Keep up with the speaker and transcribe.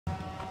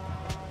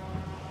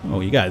Oh,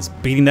 you guys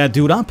beating that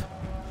dude up?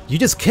 You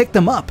just kicked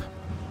him up.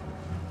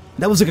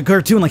 That was like a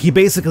cartoon, like he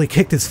basically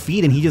kicked his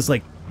feet and he just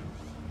like...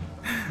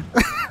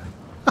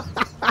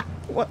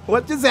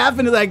 What just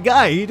happened to that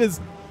guy? He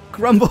just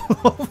crumbled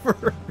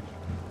over.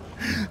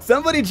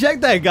 Somebody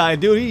check that guy,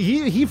 dude.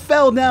 He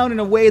fell down in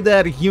a way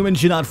that a human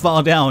should not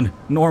fall down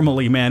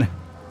normally, man.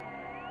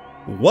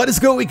 What is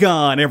going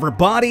on,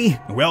 everybody?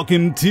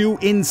 Welcome to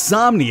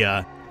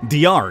Insomnia,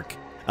 the Ark.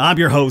 I'm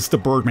your host, the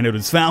Birdman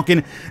Mr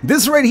Falcon.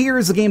 This right here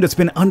is a game that's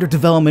been under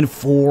development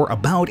for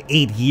about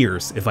 8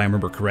 years, if I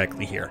remember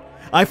correctly here.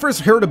 I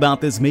first heard about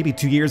this maybe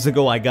 2 years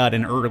ago. I got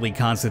an early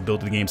concept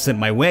build of the game sent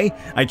my way.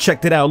 I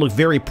checked it out, it looked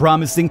very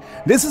promising.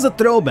 This is a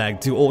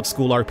throwback to old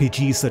school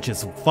RPGs such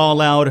as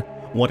Fallout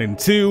 1 and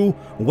 2,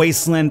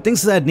 Wasteland,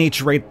 things of that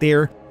nature right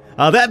there.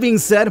 That being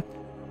said,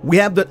 we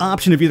have the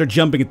option of either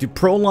jumping into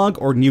Prologue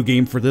or New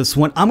Game for this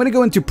one. I'm going to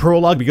go into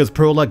Prologue because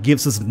Prologue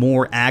gives us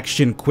more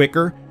action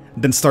quicker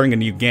than starting a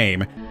new game.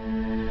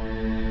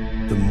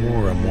 The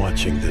more I'm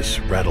watching this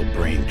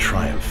rattle-brained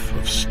triumph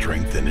of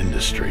strength and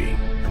industry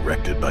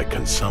erected by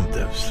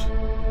consumptives,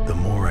 the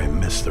more I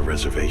miss the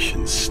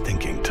reservation's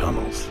stinking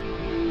tunnels.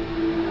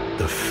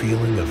 The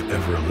feeling of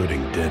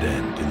ever-eluding dead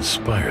end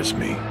inspires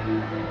me,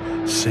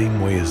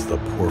 same way as the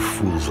poor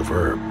fools of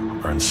Herb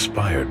are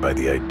inspired by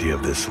the idea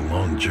of this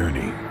long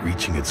journey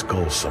reaching its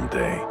goal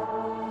someday,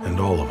 and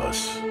all of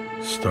us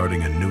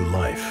starting a new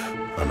life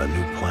on a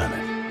new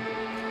planet.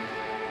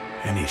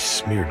 Any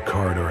smeared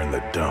corridor in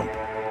the dump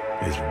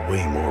is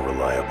way more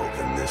reliable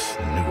than this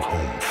new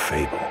home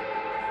fable.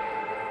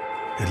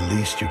 At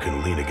least you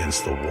can lean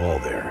against the wall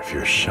there if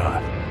you're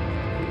shot.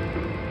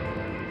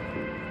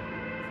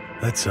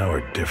 That's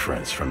our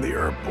difference from the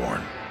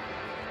Earthborn.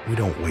 We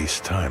don't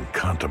waste time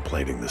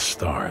contemplating the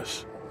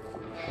stars,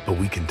 but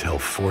we can tell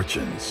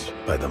fortunes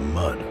by the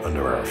mud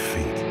under our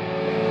feet.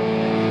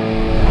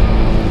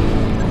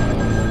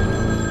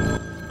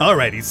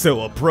 Alrighty,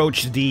 so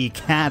approach the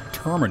cat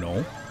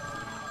terminal.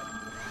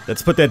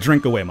 Let's put that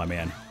drink away, my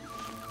man.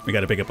 We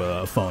gotta pick up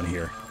a phone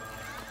here.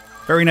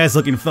 Very nice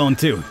looking phone,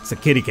 too. It's a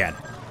kitty cat.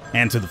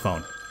 Answer the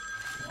phone.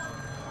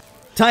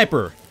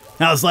 Typer,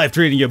 how's life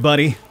treating you,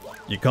 buddy?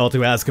 You called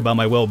to ask about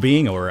my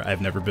well-being, or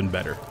I've never been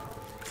better?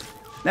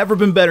 Never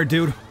been better,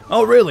 dude.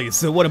 Oh, really?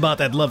 So what about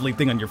that lovely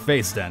thing on your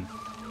face, then?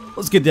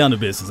 Let's get down to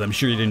business. I'm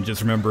sure you didn't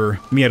just remember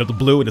me out of the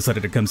blue and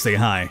decided to come say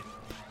hi.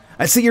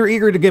 I see you're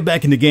eager to get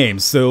back into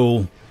games,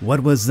 so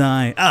what was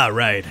I? Ah,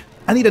 right.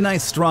 I need a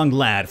nice, strong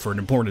lad for an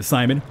important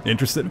assignment.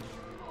 Interested?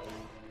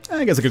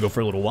 I guess I could go for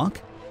a little walk.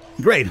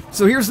 Great,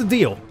 so here's the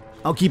deal.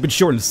 I'll keep it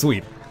short and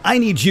sweet. I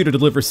need you to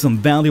deliver some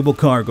valuable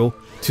cargo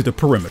to the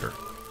perimeter.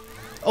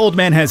 Old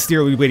man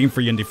Hastier will be waiting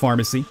for you in the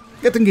pharmacy.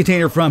 Get the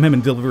container from him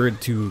and deliver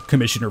it to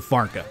Commissioner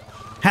Farka.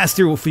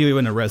 Hastier will fill you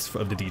in the rest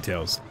of the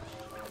details.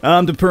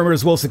 The perimeter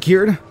is well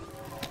secured.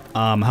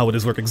 How would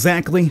this work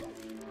exactly?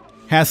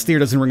 Hastier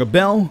doesn't ring a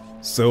bell,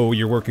 so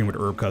you're working with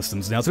Herb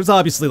Customs now. So there's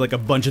obviously like a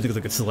bunch of things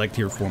I could select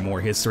here for more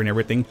history and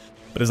everything.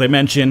 But as I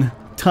mentioned,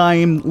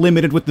 time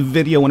limited with the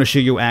video. I want to show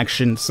you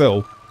action,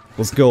 so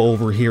let's go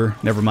over here.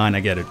 Never mind, I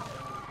get it.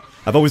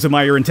 I've always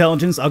admired your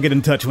intelligence. I'll get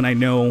in touch when I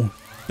know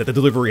that the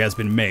delivery has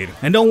been made.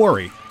 And don't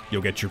worry,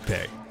 you'll get your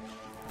pay.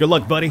 Good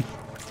luck, buddy.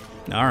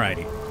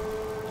 Alrighty.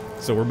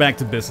 So we're back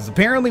to business.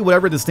 Apparently,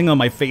 whatever this thing on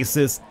my face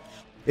is,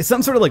 it's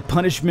some sort of like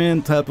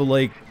punishment type of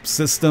like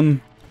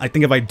system. I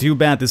think if I do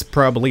bad, this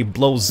probably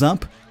blows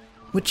up,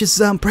 which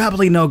is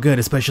probably no good,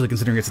 especially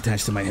considering it's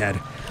attached to my head.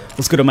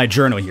 Let's go to my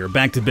journal here.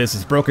 Back to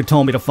business. Broker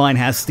told me to find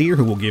Hastier,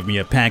 who will give me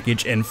a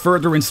package and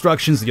further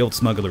instructions. The old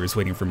smuggler is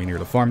waiting for me near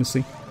the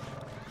pharmacy.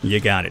 You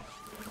got it.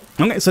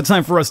 Okay, so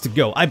time for us to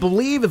go. I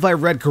believe, if I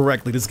read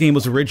correctly, this game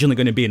was originally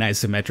going to be an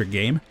isometric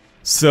game.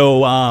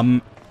 So,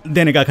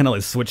 then it got kind of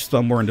like switched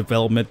somewhere in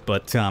development,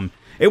 but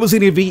it was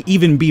going to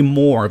even be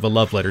more of a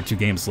love letter to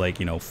games like,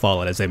 you know,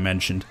 Fallout, as I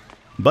mentioned.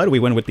 But we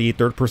went with the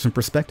third-person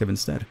perspective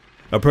instead.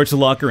 Approach the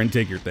locker and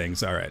take your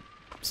things. Alright,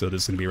 so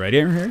this is going to be right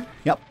here.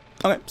 Yep.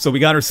 Okay, so we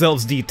got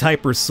ourselves the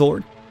Typer's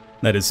sword.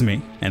 That is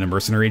me. And a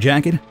mercenary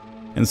jacket.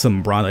 And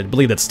some bronze. I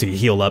believe that's to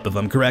heal up, if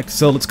I'm correct.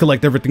 So let's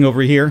collect everything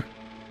over here.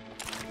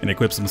 And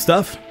equip some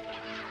stuff.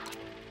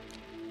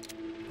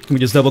 Can we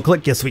just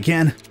double-click? Yes, we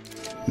can.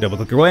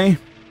 Double-click away.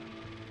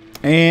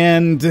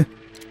 And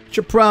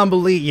should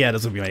probably... yeah,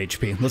 this will be my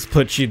HP. Let's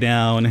put you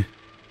down.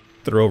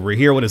 Throw over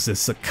here. What is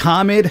this? A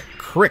Comet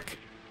Crick.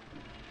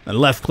 A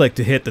left-click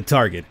to hit the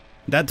target.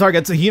 That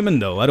target's a human,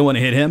 though. I don't want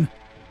to hit him.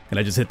 Can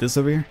I just hit this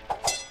over here?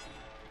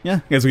 Yeah,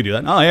 I guess we can do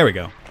that. Oh, there we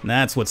go.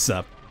 That's what's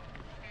up.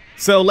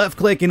 So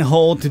left-click and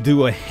hold to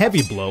do a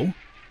heavy blow.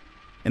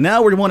 And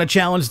now we want to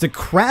challenge the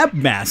Crab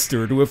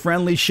Master to a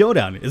friendly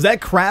showdown. Is that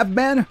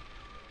Crabman?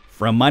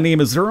 From My Name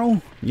is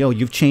Earl? Yo,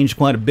 you've changed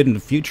quite a bit in the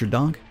future,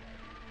 dog.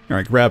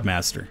 Alright, Crab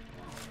Master.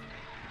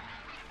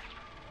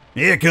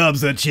 Here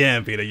comes the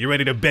champion. Are you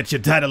ready to bet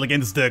your title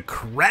against the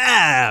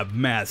Crab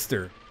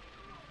Master?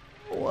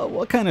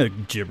 What kind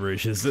of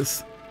gibberish is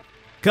this?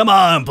 Come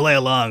on, play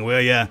along,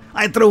 will ya?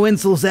 I throw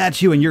insults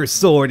at you and your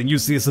sword, and you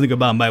see something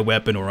about my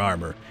weapon or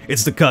armor.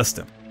 It's the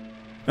custom.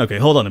 Okay,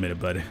 hold on a minute,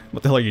 bud.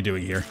 What the hell are you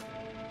doing here?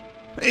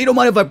 Hey, you don't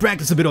mind if I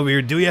practice a bit over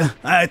here, do you?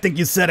 I think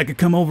you said I could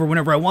come over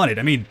whenever I wanted.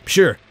 I mean,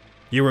 sure,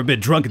 you were a bit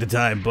drunk at the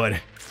time, but...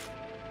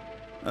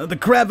 the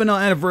Kravanaugh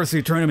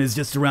anniversary tournament is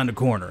just around the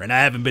corner, and I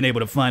haven't been able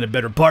to find a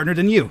better partner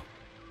than you.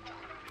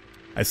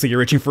 I see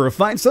you're itching for a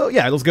fight, so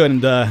yeah, let's go ahead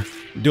and do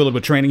a little bit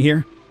of training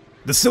here.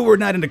 The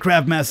Sword Knight and the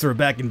Craft Master are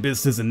back in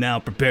business and now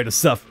prepare to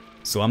suffer.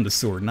 So I'm the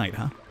Sword Knight,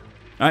 huh?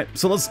 Alright,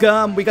 so let's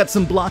go, we got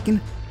some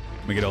blocking.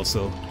 We could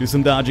also do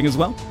some dodging as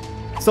well.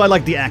 So I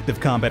like the active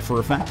combat for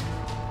a fact.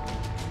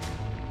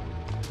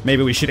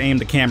 Maybe we should aim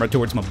the camera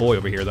towards my boy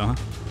over here, though, huh?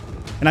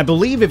 And I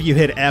believe if you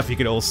hit F, you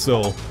could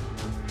also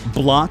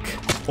block,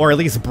 or at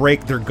least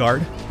break their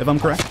guard, if I'm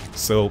correct.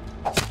 So,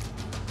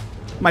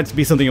 might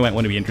be something you might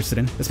want to be interested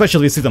in,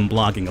 especially if you see them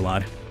blocking a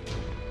lot.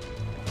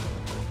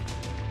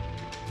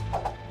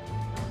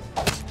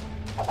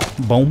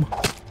 Boom.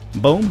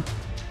 Boom.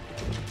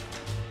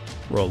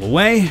 Roll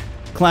away.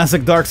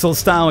 Classic Dark Souls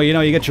style, you know,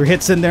 you get your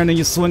hits in there and then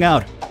you swing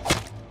out.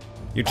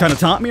 You trying to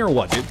taunt me or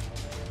what, dude?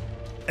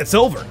 It's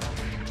over.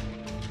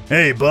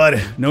 Hey, bud,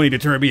 no need to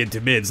turn me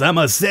into mids. I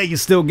must say you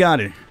still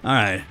got it.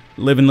 Alright,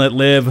 live and let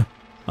live.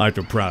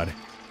 Arthur Prod.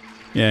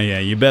 Yeah,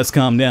 you best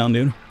calm down,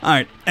 dude.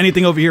 Alright,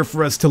 anything over here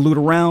for us to loot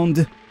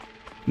around?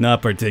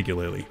 Not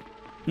particularly.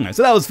 Alright,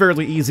 so that was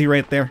fairly easy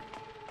right there.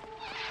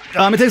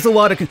 It takes a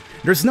lot of...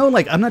 There's no,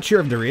 like, I'm not sure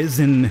if there is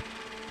an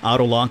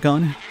auto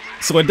lock-on.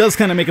 So it does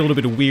kind of make it a little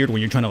bit weird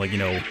when you're trying to, like, you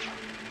know,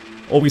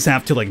 always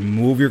have to, like,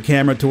 move your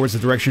camera towards the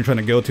direction you're trying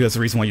to go to. That's the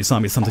reason why you saw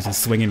me sometimes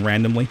just swinging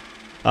randomly.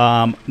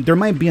 There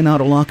might be an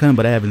auto lock-on,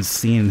 but I haven't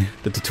seen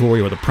the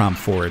tutorial or the prompt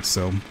for it,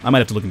 so I might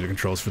have to look into the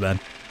controls for that.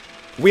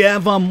 We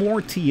have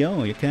more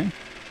TO, okay?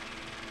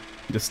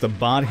 Just a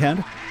bot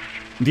head.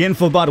 The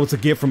Infobot was a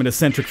gift from an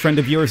eccentric friend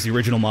of yours. The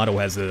original model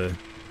has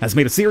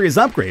made a serious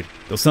upgrade,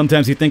 though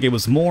sometimes you think it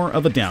was more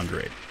of a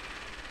downgrade.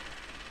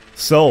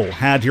 So,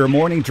 had your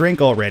morning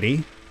drink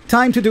already?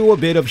 Time to do a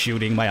bit of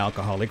shooting, my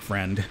alcoholic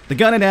friend. The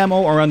gun and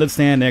ammo are on the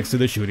stand next to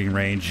the shooting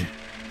range.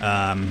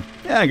 Yeah,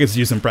 I guess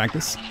use some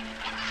practice.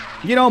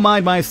 You don't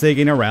mind my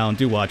sticking around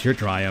to watch your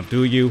triumph,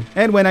 do you?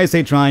 And when I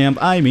say triumph,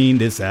 I mean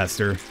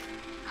disaster.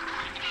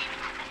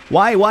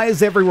 Why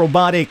is every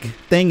robotic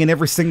thing in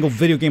every single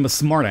video game a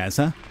smartass,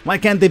 huh? Why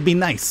can't they be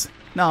nice?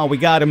 No, we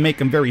gotta make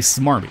them very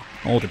smarmy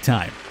all the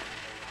time.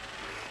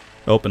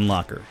 Open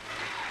locker.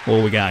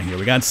 What we got here?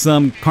 We got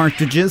some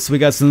cartridges, we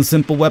got some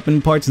simple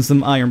weapon parts, and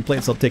some iron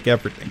plates. I'll take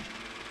everything.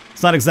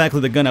 It's not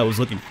exactly the gun I was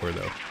looking for,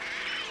 though.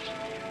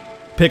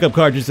 Pickup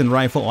cartridges and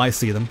rifle. Oh, I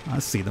see them. I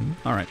see them.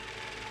 Alright.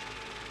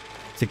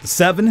 Take the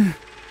 7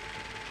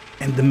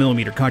 and the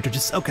millimeter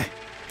cartridges. Okay.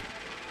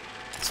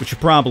 So we should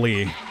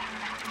probably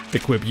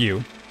equip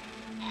you.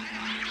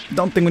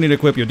 Don't think we need to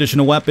equip you.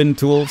 Additional weapon,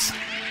 tools.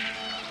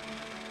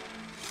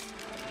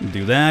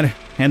 Do that.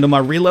 Handle my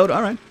reload.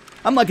 Alright.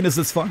 I'm liking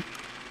this far.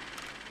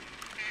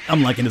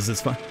 I'm liking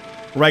this far.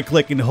 Right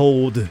click and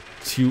hold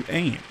to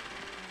aim.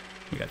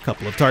 We got a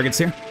couple of targets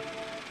here.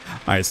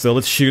 Alright, so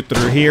let's shoot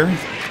through here.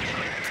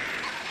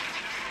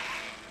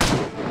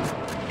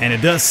 And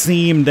it does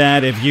seem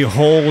that if you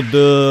hold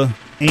the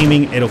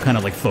aiming, it'll kind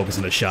of like focus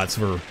on the shots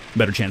for a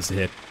better chance to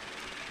hit.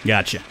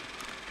 Gotcha.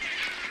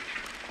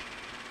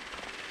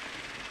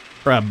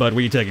 Alright, bud, where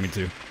are you taking me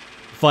to?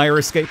 Fire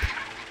escape?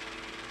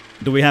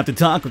 Do we have to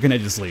talk or can I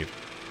just leave?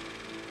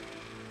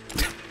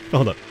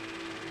 Hold up.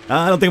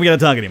 I don't think we gotta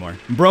talk anymore.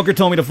 Broker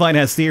told me to find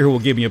Hastir, who will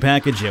give me a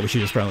package. Yeah, we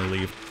should just probably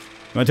leave.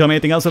 You wanna tell me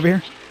anything else over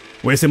here?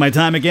 Wasting my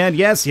time again?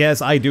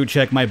 Yes, I do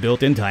check my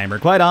built-in timer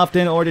quite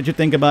often, or did you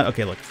think about...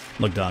 Okay, look,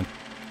 dog.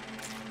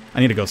 I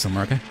need to go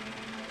somewhere, okay?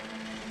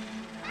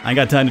 I ain't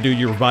got time to do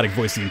your robotic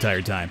voice the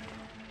entire time.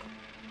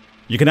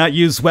 You cannot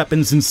use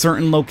weapons in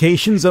certain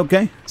locations,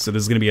 okay? So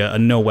this is gonna be a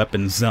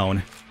no-weapon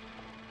zone.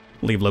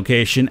 Leave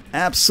location?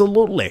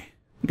 Absolutely.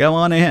 Go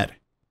on ahead.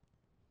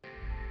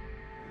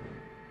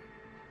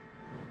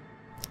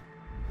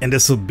 And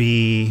this will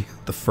be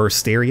the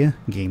first area.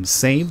 Game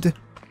saved.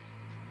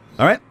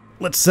 Alright,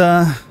 let's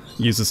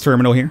use this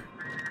terminal here.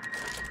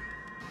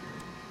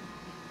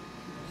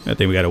 I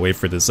think we gotta wait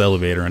for this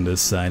elevator on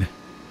this side.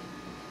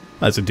 Oh,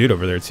 there's a dude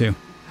over there too.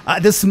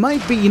 This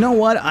might be, you know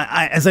what?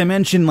 As I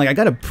mentioned, like I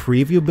got a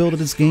preview build of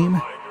this game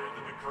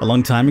a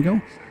long time ago.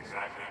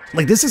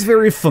 Like this is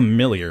very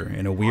familiar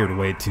in a weird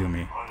way to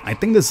me. I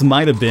think this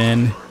might have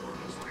been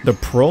the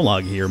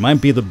prologue here.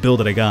 Might be the build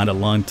that I got a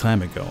long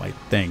time ago, I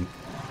think.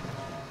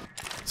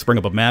 Let's bring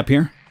up a map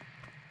here.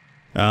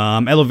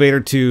 Elevator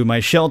to my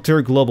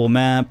shelter, global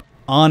map,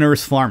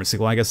 Honors Pharmacy.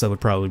 Well, I guess that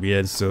would probably be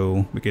it.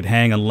 So we could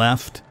hang a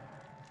left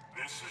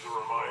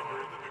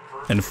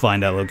and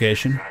find that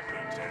location.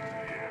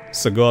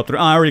 So go up there.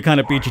 I already kind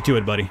of beat you to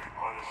it, buddy.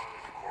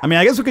 I mean,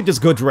 I guess we could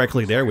just go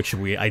directly there, which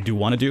I do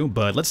want to do.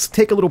 But let's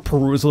take a little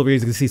perusal over here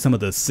so you can see some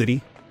of the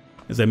city.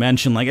 As I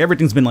mentioned, like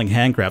everything's been like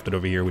handcrafted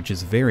over here, which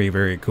is very,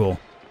 very cool.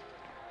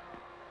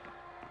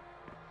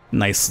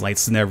 Nice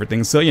lights and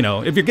everything. So, you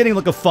know, if you're getting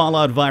like a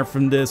Fallout vibe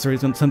from this or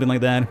something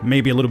like that,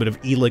 maybe a little bit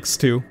of Elix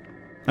too.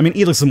 I mean,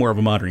 Elix is more of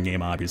a modern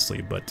game,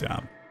 obviously, but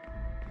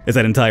it's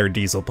that entire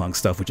dieselpunk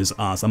stuff, which is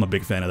awesome. I'm a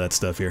big fan of that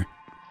stuff here.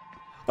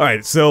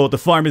 Alright, so the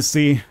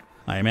pharmacy,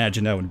 I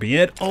imagine that would be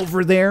it.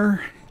 Over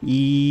there.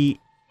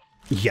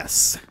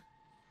 Yes.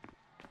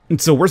 And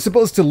so we're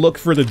supposed to look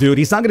for the dude.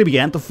 He's not going to be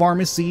at the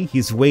pharmacy.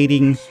 He's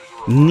waiting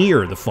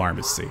near the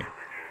pharmacy.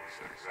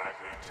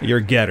 You're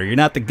a getter. You're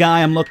not the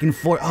guy I'm looking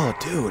for. Oh,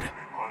 dude.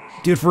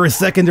 Dude, for a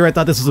second there, I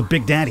thought this was a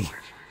Big Daddy.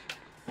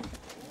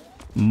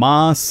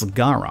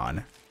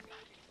 Masgaron.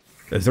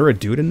 Is there a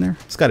dude in there?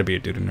 There's got to be a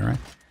dude in there, right?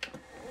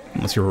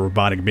 Unless you're a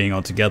robotic being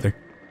altogether.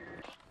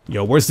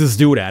 Yo, where's this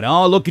dude at?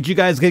 Oh, look at you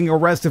guys getting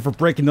arrested for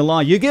breaking the law.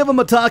 You give him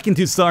a talking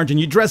to, Sergeant.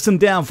 You dress him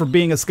down for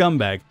being a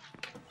scumbag.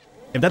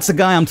 If that's the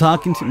guy I'm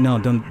talking to... No,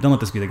 don't let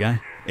this be the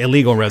guy.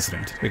 Illegal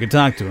resident. We could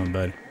talk to him,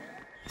 but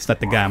it's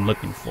not the guy I'm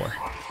looking for.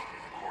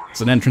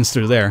 It's an entrance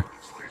through there.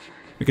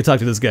 We could talk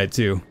to this guy,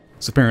 too.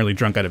 He's apparently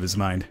drunk out of his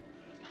mind.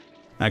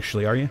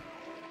 Actually, are you?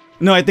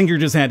 No, I think you're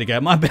just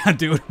handicapped. My bad,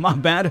 dude. My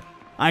bad.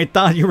 I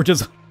thought you were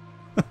just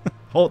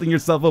holding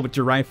yourself up with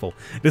your rifle.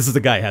 This is the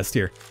guy Hest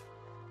here.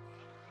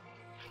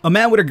 A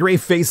man with a gray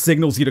face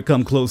signals you to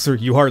come closer.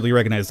 You hardly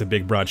recognize the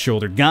big,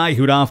 broad-shouldered guy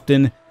who'd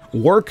often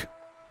work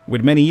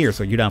with many years.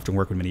 So you'd often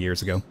work with many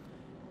years ago.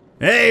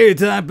 Hey,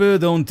 Typer,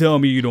 don't tell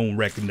me you don't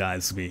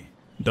recognize me.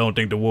 Don't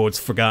think the world's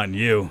forgotten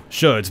you.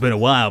 Sure, it's been a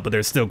while, but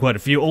there's still quite a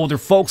few older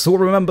folks who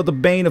remember the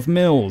Bane of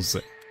Mills.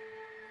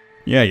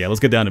 Yeah, let's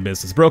get down to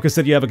business. Broker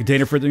said you have a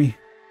container for me?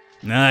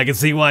 Nah, I can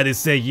see why they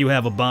say you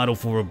have a bottle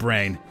for a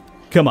brain.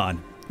 Come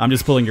on, I'm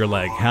just pulling your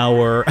leg.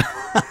 How are...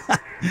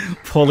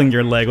 Pulling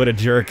your leg, what a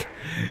jerk.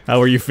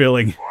 How are you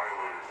feeling?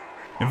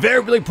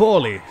 Very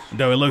poorly,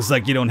 though it looks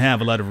like you don't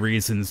have a lot of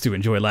reasons to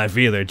enjoy life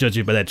either,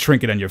 judging by that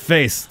trinket on your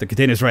face. The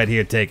container's right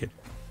here, take it.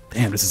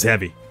 Damn, this is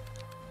heavy. You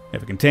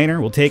have a container,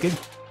 we'll take it.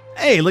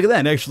 Hey, look at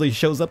that, it actually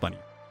shows up on you.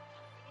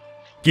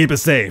 Keep it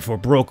safe, or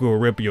Broker will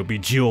rip your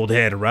bejeweled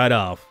head right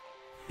off.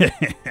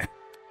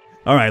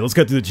 Alright, let's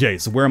cut to the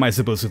chase. Where am I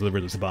supposed to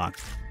deliver this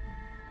box?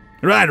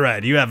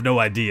 Right, you have no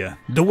idea.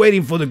 They're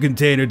waiting for the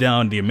container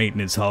down the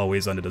maintenance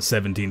hallways under the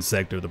 17th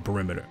sector of the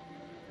perimeter.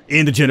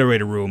 In the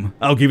generator room,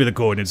 I'll give you the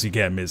coordinates, you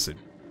can't miss it.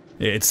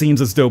 It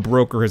seems as though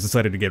Broker has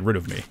decided to get rid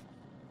of me.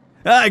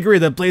 I agree,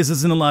 that place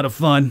isn't a lot of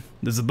fun.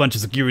 There's a bunch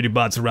of security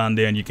bots around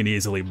there and you can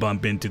easily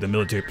bump into the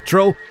military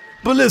patrol.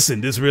 But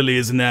listen, this really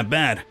isn't that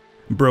bad.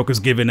 Broker's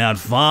giving out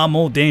far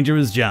more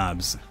dangerous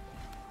jobs.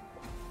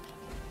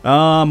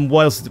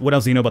 What else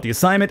do you know about the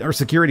assignment? Or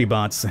security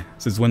bots?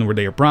 Since when were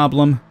they a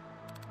problem?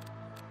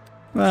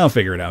 Well, I'll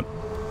figure it out.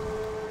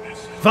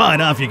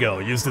 Fine, off you go.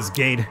 Use this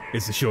gate.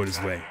 It's the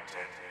shortest way.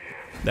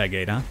 That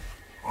gate, huh?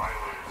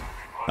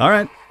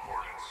 Alright.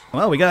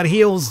 Well, we got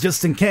heals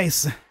just in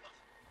case.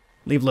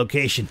 Leave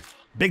location.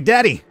 Big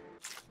Daddy!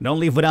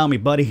 Don't leave without me,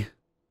 buddy.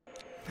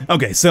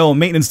 Okay, so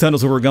maintenance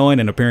tunnels where we're going,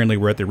 and apparently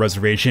we're at the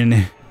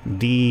reservation.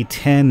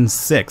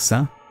 D106,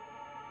 huh?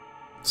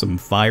 Some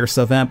fire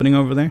stuff happening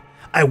over there.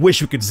 I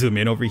wish we could zoom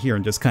in over here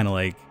and just kind of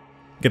like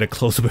get a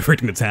close-up of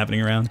everything that's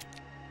happening around.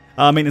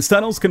 Maintenance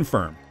tunnels,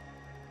 confirm.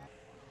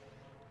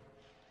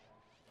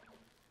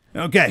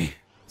 Okay,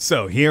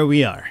 so here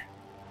we are.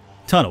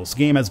 Tunnels,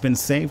 game has been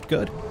saved,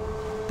 good.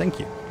 Thank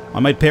you. I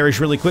might perish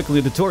really quickly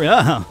in the tutorial.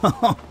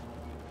 Thought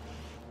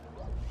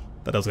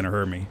that was gonna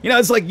hurt me. You know,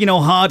 it's like,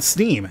 hot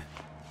steam.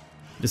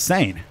 Just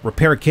saying.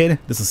 Repair kit,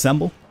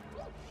 disassemble.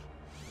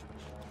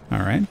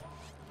 Alright.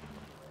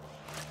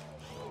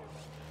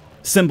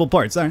 Simple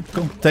parts, alright,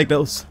 cool. Take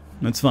those.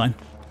 That's fine.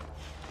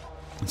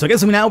 So I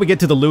guess now we get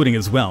to the looting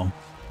as well.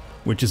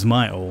 Which is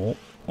my...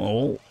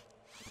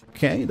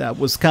 Okay, that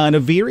was kind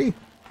of veery.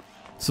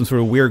 Some sort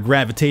of weird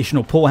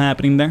gravitational pull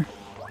happening there.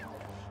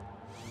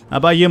 How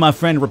about you, my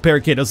friend,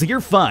 repair kit? I was like,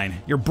 you're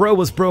fine. Your bro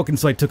was broken,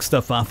 so I took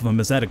stuff off of him.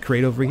 Is that a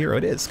crate over here? Oh,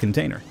 it is.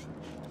 Container.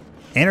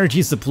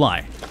 Energy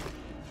supply.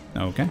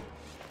 Okay.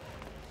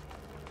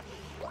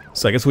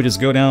 So I guess we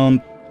just go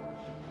down...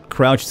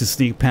 Crouch to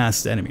sneak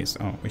past enemies.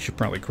 Oh, we should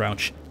probably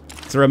crouch.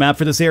 Is there a map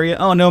for this area?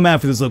 Oh, no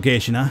map for this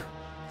location, huh?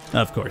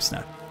 Of course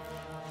not.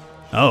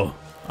 Oh,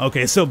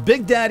 okay, so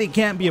Big Daddy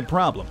can't be a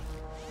problem.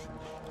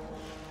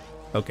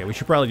 Okay, we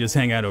should probably just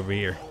hang out over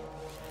here.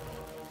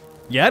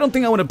 Yeah, I don't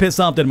think I want to piss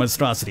off that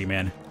monstrosity,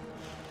 man.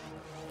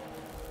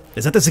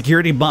 Is that the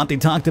security bot they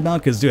talked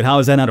about? Because, dude, how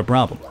is that not a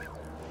problem?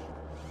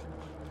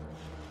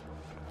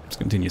 Let's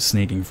continue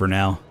sneaking for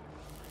now.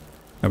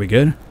 Are we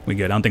good? We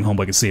good. I don't think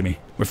Homeboy can see me.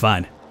 We're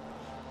fine.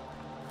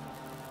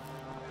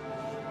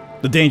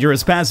 The danger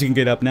is past. You can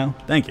get up now.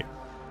 Thank you.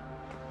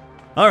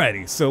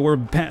 Alrighty, so we're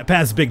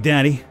past Big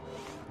Daddy.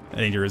 The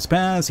danger is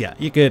past. Yeah,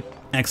 you could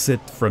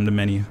exit from the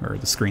menu or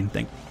the screen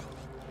thing.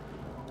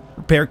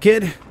 Repair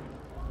kit.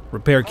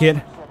 Repair kit.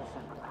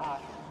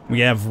 We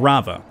have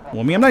Rava.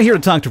 Well, I'm not here to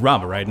talk to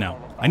Rava right now.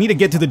 I need to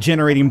get to the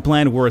generating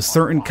plant where a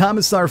certain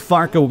Commissar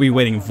Farka will be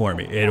waiting for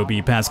me. It'll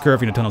be past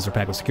curfew. The tunnels are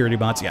packed with security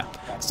bots. Yeah.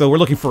 So we're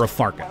looking for a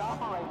Farka.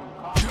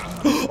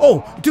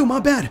 Oh, dude, my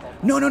bad.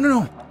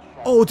 No.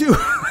 Oh, dude.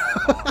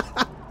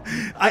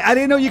 I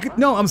didn't know you could...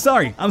 No, I'm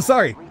sorry.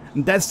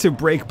 That's to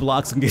break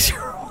blocks in case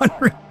you're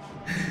wondering.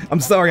 I'm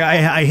sorry,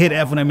 I hit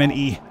F when I meant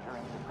E.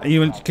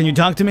 Can you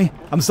talk to me?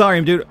 I'm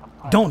sorry, dude.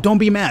 Don't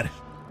be mad.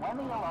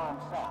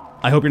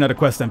 I hope you're not a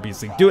quest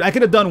NPC. Dude, I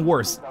could have done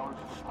worse.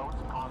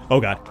 Oh,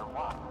 God.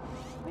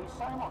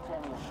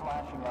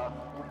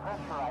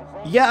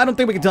 Yeah, I don't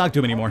think we can talk to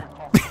him anymore.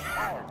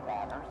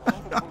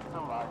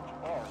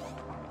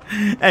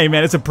 Hey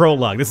man, it's a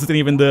prologue. This isn't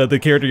even the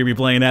character you'll be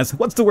playing as.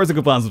 What's the worst that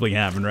could possibly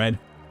happen, right?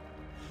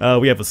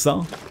 We have a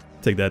saw.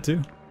 Take that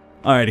too.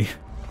 Alrighty.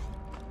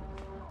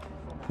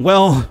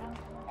 Well,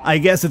 I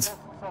guess it's...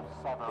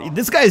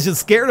 This guy's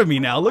just scared of me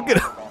now. Look at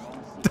him.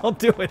 Don't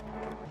do it.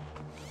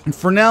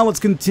 For now, let's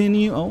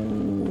continue. Oh,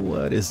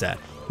 what is that?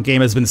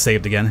 Game has been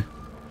saved again.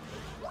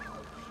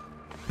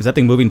 Is that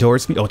thing moving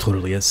towards me? Oh, it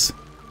totally is.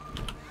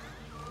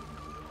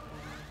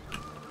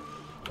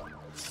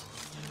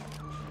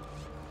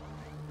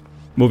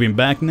 Moving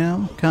back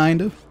now,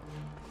 kind of.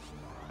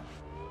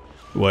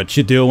 What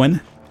you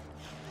doing?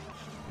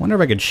 Wonder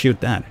if I could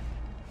shoot that.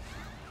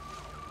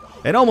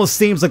 It almost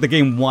seems like the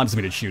game wants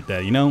me to shoot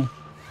that, you know?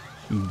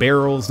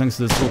 Barrels next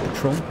to this little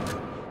patrol.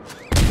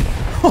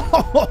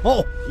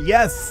 Oh,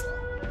 yes!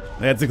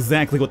 That's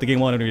exactly what the game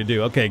wanted me to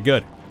do. Okay,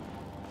 good.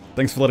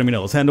 Thanks for letting me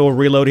know. Let's handle a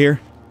reload here.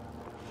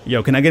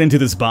 Yo, can I get into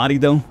this body,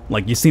 though?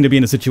 Like, you seem to be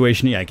in a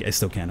situation... Yeah, I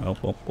still can.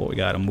 Oh, we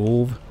gotta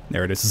move.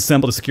 There it is.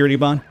 Assemble the security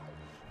bond.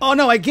 Oh,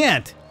 no, I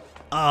can't!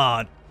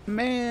 Aw,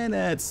 man,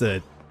 that's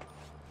a...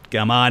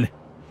 Come on.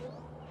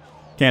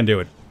 Can't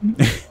do it.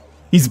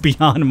 He's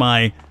beyond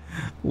my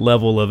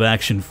level of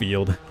action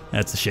field.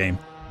 That's a shame.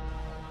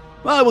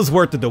 Well, it was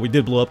worth it, though. We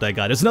did blow up that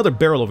guy. There's another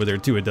barrel over there,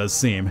 too, it does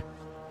seem.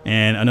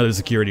 And another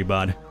security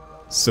bot.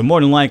 So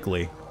more than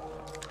likely,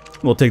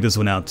 we'll take this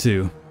one out,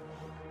 too.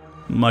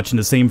 Much in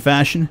the same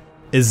fashion.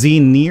 Is he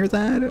near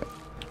that?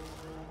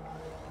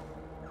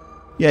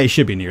 Yeah, he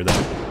should be near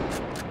that.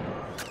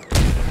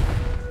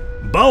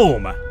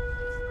 Boom!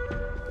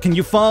 Can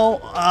you fall?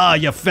 Ah,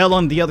 you fell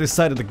on the other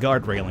side of the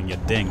guard railing, you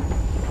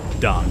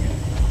ding-dong.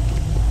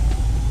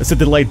 That's a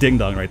delayed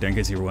ding-dong right there, in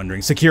case you were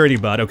wondering. Security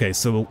bot. Okay,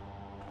 so...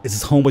 Is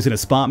this homeboy's gonna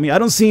spot me? I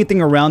don't see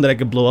anything around that I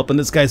could blow up on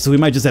this guy, so we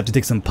might just have to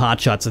take some pot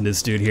shots on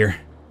this dude here.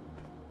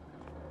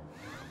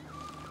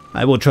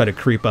 I will try to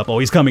creep up. Oh,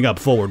 he's coming up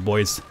forward,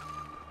 boys.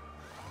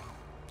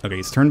 Okay,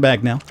 he's turned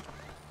back now.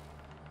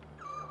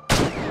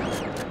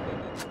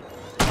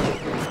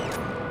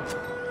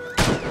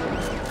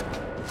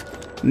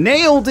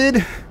 Nailed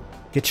it!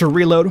 Get your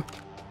reload.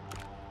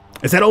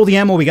 Is that all the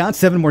ammo we got?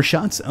 7 more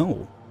shots?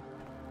 Oh.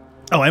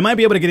 Oh, I might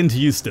be able to get into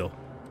you still.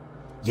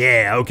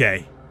 Yeah,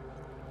 okay.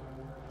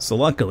 So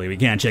luckily, we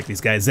can't check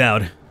these guys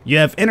out. You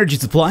have energy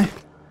supply.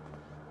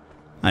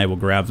 I will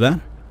grab that.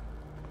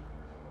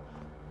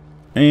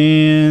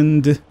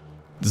 And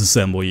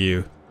disassemble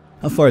you.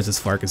 How far is this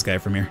Farkas guy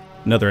from here?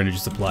 Another energy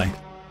supply.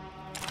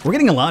 We're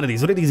getting a lot of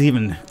these. What are these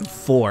even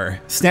for?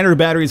 Standard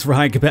batteries for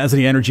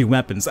high-capacity energy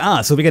weapons.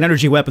 Ah, so if we get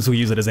energy weapons, we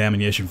use it as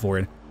ammunition for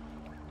it.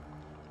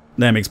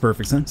 That makes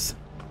perfect sense.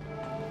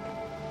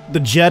 The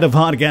jet of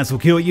hot gas will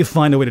kill you.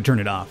 Find a way to turn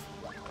it off.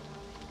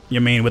 You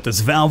mean with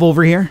this valve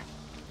over here?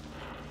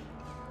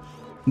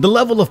 The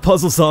level of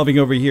puzzle solving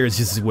over here is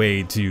just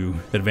way too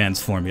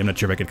advanced for me. I'm not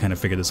sure if I could kind of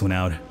figure this one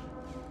out.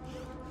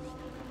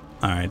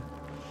 Alright.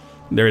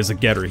 There is a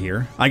getter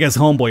here. I guess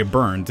homeboy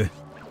burned.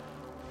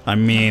 I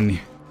mean...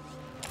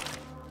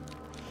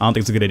 I don't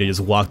think it's a good idea to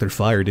just walk through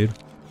fire, dude.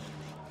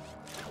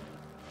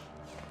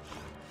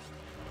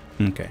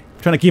 Okay.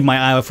 I'm trying to keep my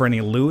eye out for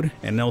any loot,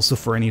 and also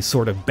for any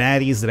sort of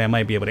baddies that I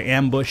might be able to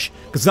ambush.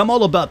 Because I'm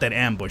all about that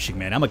ambushing,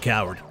 man. I'm a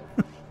coward.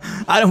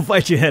 I don't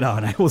fight you head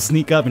on. I will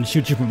sneak up and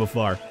shoot you from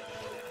afar.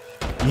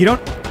 You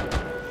don't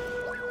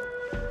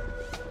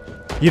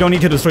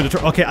need to destroy the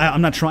truck. Okay,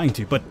 I'm not trying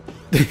to, but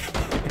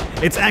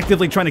it's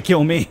actively trying to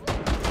kill me.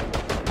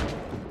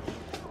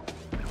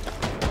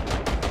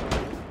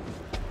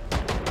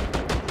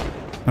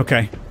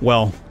 Okay,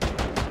 well.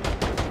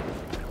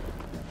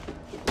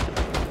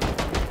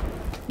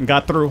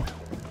 Got through.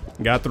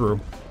 Got through.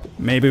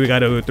 Maybe we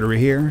gotta go through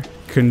here.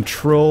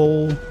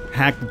 Control,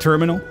 hack the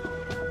terminal.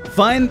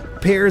 Find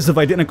pairs of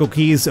identical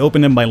keys,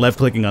 open them by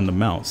left-clicking on the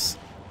mouse.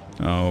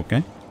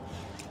 Okay.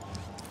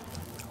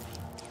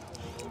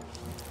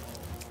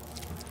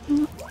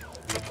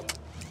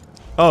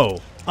 Oh,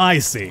 I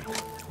see.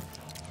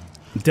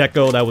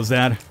 Deco, that was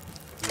that.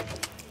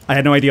 I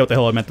had no idea what the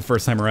hell I meant the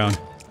first time around.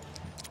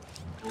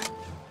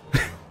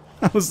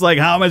 I was like,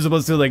 how am I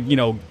supposed to, like, you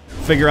know,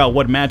 figure out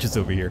what matches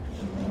over here?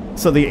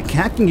 So the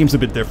hacking game's a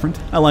bit different.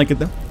 I like it,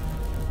 though.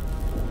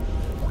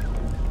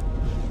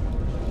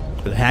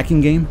 The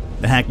hacking game?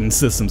 The hacking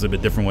system's a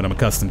bit different from what I'm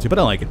accustomed to, but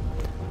I like it.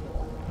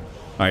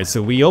 Alright,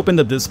 so we opened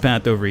up this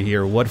path over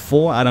here. What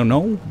for? I don't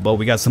know. But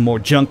we got some more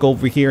junk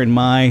over here in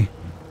my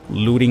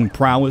looting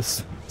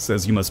prowess. It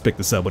says you must pick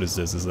this up. What is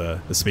this? Is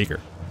a speaker.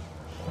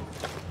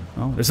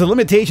 Oh, there's a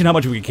limitation how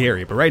much we can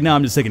carry. But right now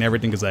I'm just taking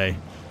everything because I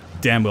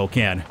damn well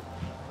can.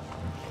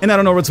 And I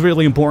don't know what's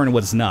really important and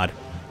what's not.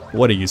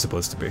 What are you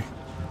supposed to be?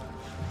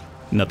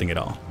 Nothing at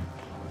all.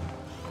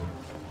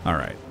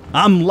 Alright.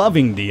 I'm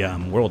loving the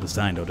world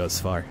design though thus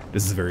far.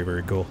 This is very,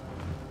 very cool.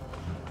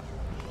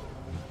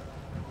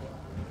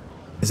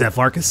 Is that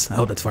Farkas? I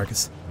hope that's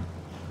Farkas.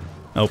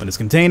 Open this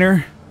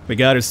container. We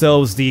got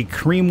ourselves the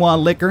cream wall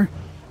liquor,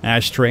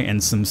 ashtray,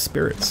 and some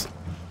spirits.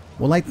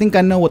 Well, I think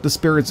I know what the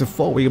spirits are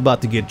for. We're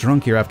about to get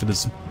drunk here after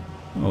this.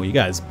 Oh, you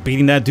guys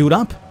beating that dude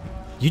up?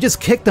 You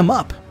just kicked him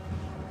up.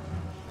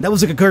 That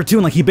was like a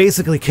cartoon, like he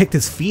basically kicked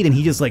his feet and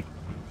he just like...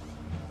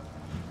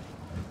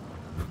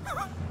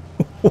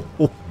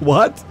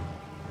 What?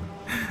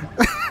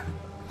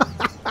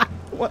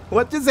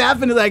 What just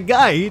happened to that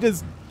guy? He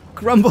just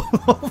crumbled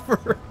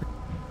over.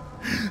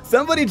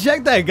 Somebody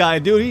check that guy,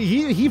 dude.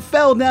 He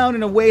fell down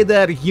in a way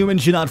that a human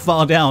should not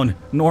fall down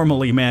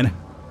normally, man.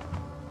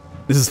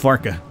 This is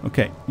Farka.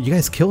 Okay, you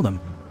guys killed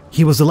him.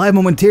 He was alive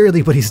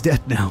momentarily, but he's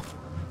dead now.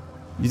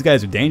 These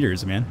guys are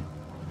dangerous, man.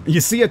 You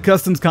see a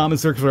customs common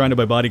circle surrounded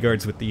by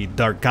bodyguards with the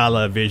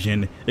Darkala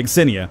vision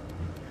Insomnia.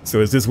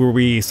 So is this where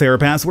we say our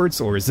passwords,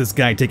 or is this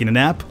guy taking a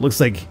nap? Looks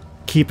like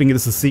keeping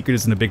this a secret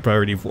isn't a big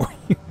priority for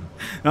you.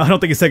 No, I don't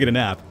think he's taking a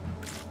nap.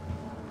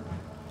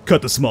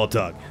 Cut the small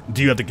talk.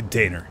 Do you have the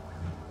container?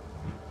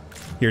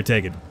 Here,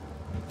 take it.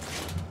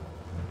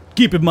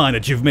 Keep in mind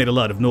that you've made a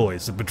lot of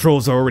noise. The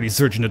patrols are already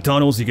searching the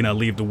tunnels. You cannot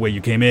leave the way you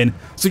came in,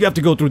 so you have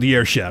to go through the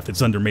air shaft.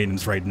 It's under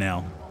maintenance right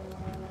now.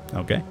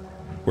 Okay.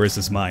 Where's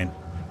this mine?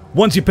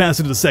 Once you pass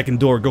into the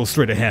second door, go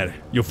straight ahead.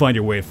 You'll find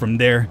your way from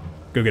there.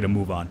 Go get a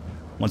move on.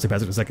 Once I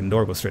pass into the second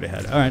door, go straight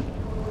ahead. Alright.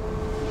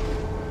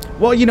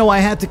 Well, you know, I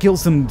had to kill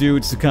some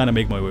dudes to kind of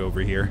make my way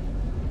over here.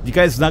 You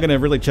guys not gonna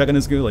really check on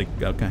this guy? Like,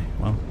 okay,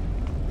 well.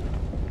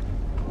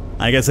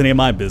 I guess it ain't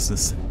my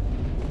business.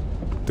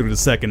 Through the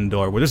second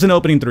door. Well, there's an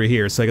opening through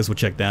here, so I guess we'll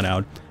check that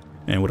out.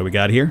 And what do we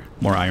got here?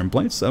 More iron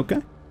plates.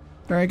 Okay.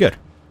 Very good.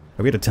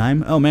 Are we out of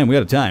time? Oh, man, we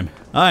out of time.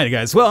 Alright,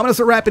 guys. Well, I'm gonna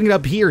start wrapping it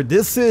up here.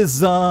 This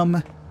is,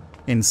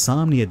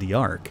 Insomnia the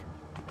Ark.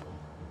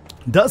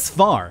 Thus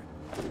far,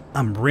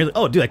 I'm really...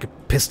 Oh, dude, I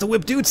could pistol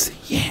whip dudes?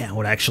 Yeah,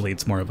 well, actually,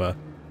 it's more of a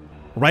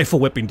rifle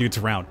whipping dudes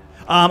around.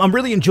 I'm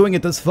really enjoying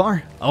it thus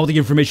far. All the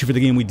information for the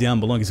game will be down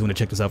below if you want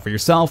to check this out for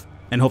yourself.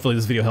 And hopefully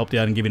this video helped you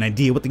out and give you an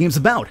idea what the game's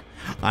about.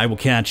 I will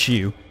catch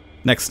you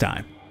next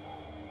time.